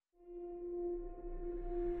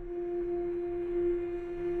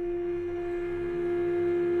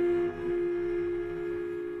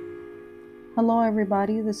Hello,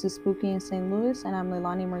 everybody. This is Spooky in St. Louis, and I'm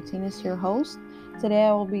Leilani Martinez, your host. Today,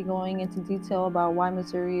 I will be going into detail about why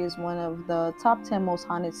Missouri is one of the top 10 most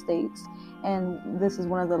haunted states, and this is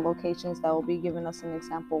one of the locations that will be giving us an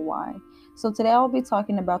example why. So, today, I will be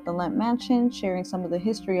talking about the Lemp Mansion, sharing some of the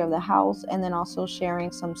history of the house, and then also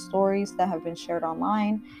sharing some stories that have been shared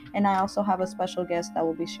online. And I also have a special guest that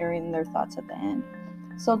will be sharing their thoughts at the end.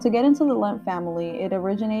 So, to get into the Lemp family, it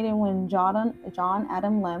originated when John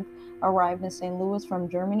Adam Lemp arrived in St. Louis from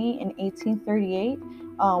Germany in 1838,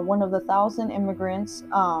 one of the thousand immigrants,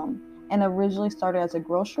 and originally started as a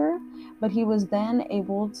grocer, but he was then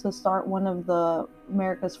able to start one of the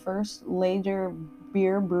America's first lager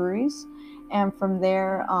beer breweries, and from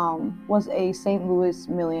there was a St. Louis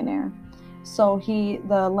millionaire. So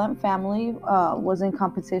the Lemp family was in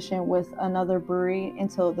competition with another brewery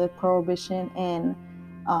until the Prohibition in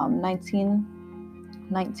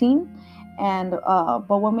 1919. And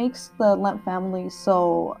but what makes the Lemp family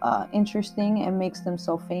so interesting and makes them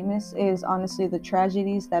so famous is honestly the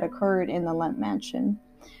tragedies that occurred in the Lemp mansion.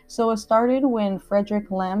 So it started when Frederick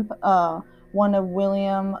Lemp, one of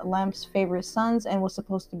William Lemp's favorite sons and was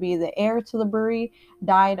supposed to be the heir to the brewery,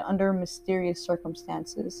 died under mysterious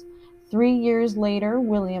circumstances. 3 years later,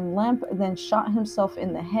 William Lemp then shot himself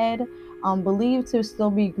in the head, believed to still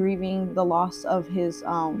be grieving the loss of his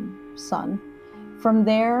son. From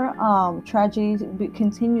there, tragedy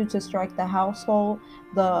continued to strike the household.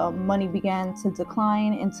 The money began to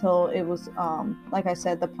decline until it was, like I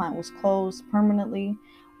said, the plant was closed permanently.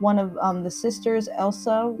 One of the sisters,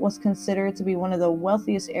 Elsa, was considered to be one of the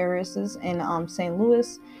wealthiest heiresses in St.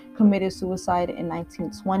 Louis, committed suicide in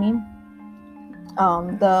 1920.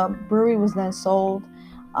 The brewery was then sold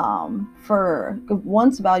for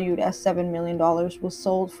once valued at $7 million, was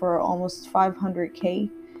sold for almost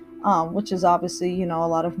 500K, which is obviously a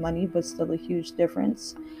lot of money, but still a huge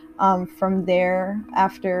difference. From there,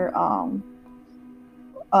 after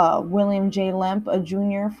William J. Lemp, a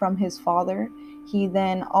junior from his father, he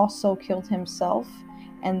then also killed himself,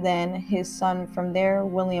 and then his son from there,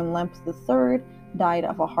 William Lemp III, died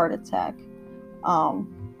of a heart attack.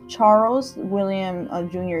 Charles, William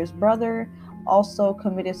Jr.'s brother, also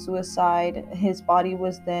committed suicide. His body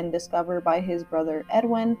was then discovered by his brother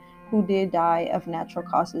Edwin, who did die of natural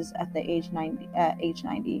causes at the age 90. At age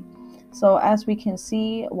 90. So as we can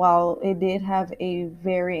see, while it did have a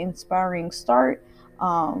very inspiring start,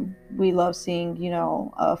 we love seeing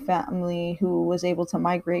a family who was able to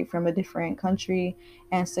migrate from a different country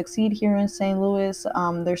and succeed here in St. Louis.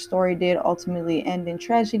 Their story did ultimately end in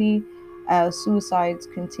tragedy as suicides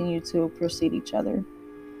continue to precede each other.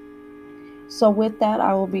 So with that,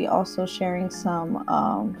 I will be also sharing some,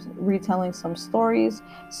 retelling some stories.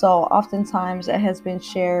 So oftentimes it has been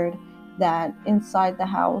shared that inside the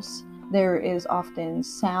house there is often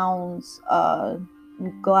sounds,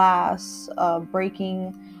 glass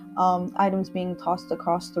breaking, items being tossed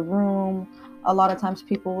across the room. A lot of times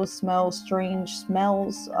people will smell strange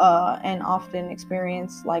smells and often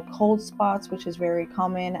experience like cold spots, which is very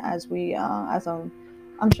common as I'm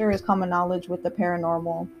sure is common knowledge with the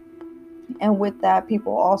paranormal. And with that,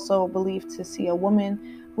 people also believe to see a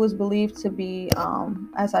woman who is believed to be,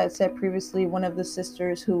 as I had said previously, one of the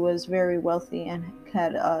sisters who was very wealthy and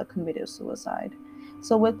had committed suicide.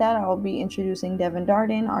 So, with that, I will be introducing Devin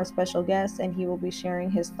Darden, our special guest, and he will be sharing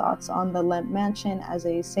his thoughts on the Lemp Mansion as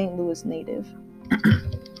a St. Louis native.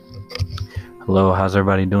 Hello, how's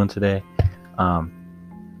everybody doing today?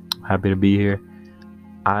 Happy to be here.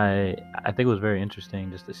 I think it was very interesting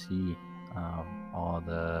just to see all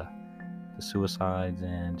the suicides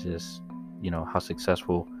and just how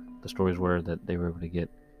successful the stories were that they were able to get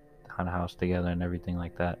the haunted house together and everything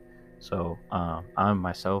like that. So I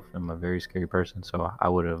myself am a very scary person, so I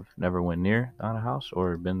would have never went near the haunted house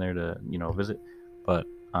or been there to visit. But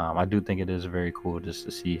I do think it is very cool just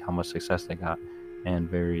to see how much success they got, and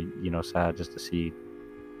very sad just to see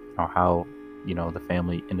how the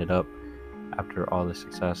family ended up after all the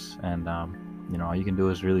success. And all you can do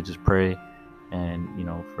is really just pray, and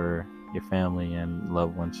for your family and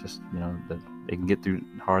loved ones, just that they can get through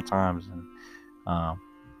hard times. And um,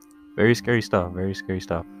 very scary stuff.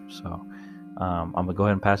 So I'm gonna go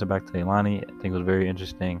ahead and pass it back to Ilani. I think it was very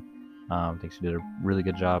interesting. I think she did a really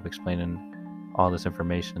good job explaining all this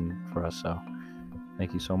information for us. So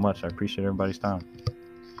thank you so much. I appreciate everybody's time.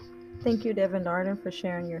 Thank you, Devin Darden, for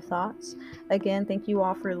sharing your thoughts. Again, thank you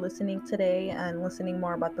all for listening today and listening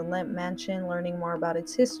more about the Lemp Mansion, learning more about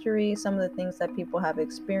its history, some of the things that people have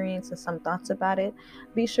experienced, and some thoughts about it.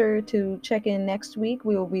 Be sure to check in next week.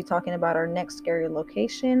 We will be talking about our next scary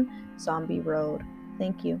location, Zombie Road.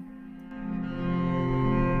 Thank you.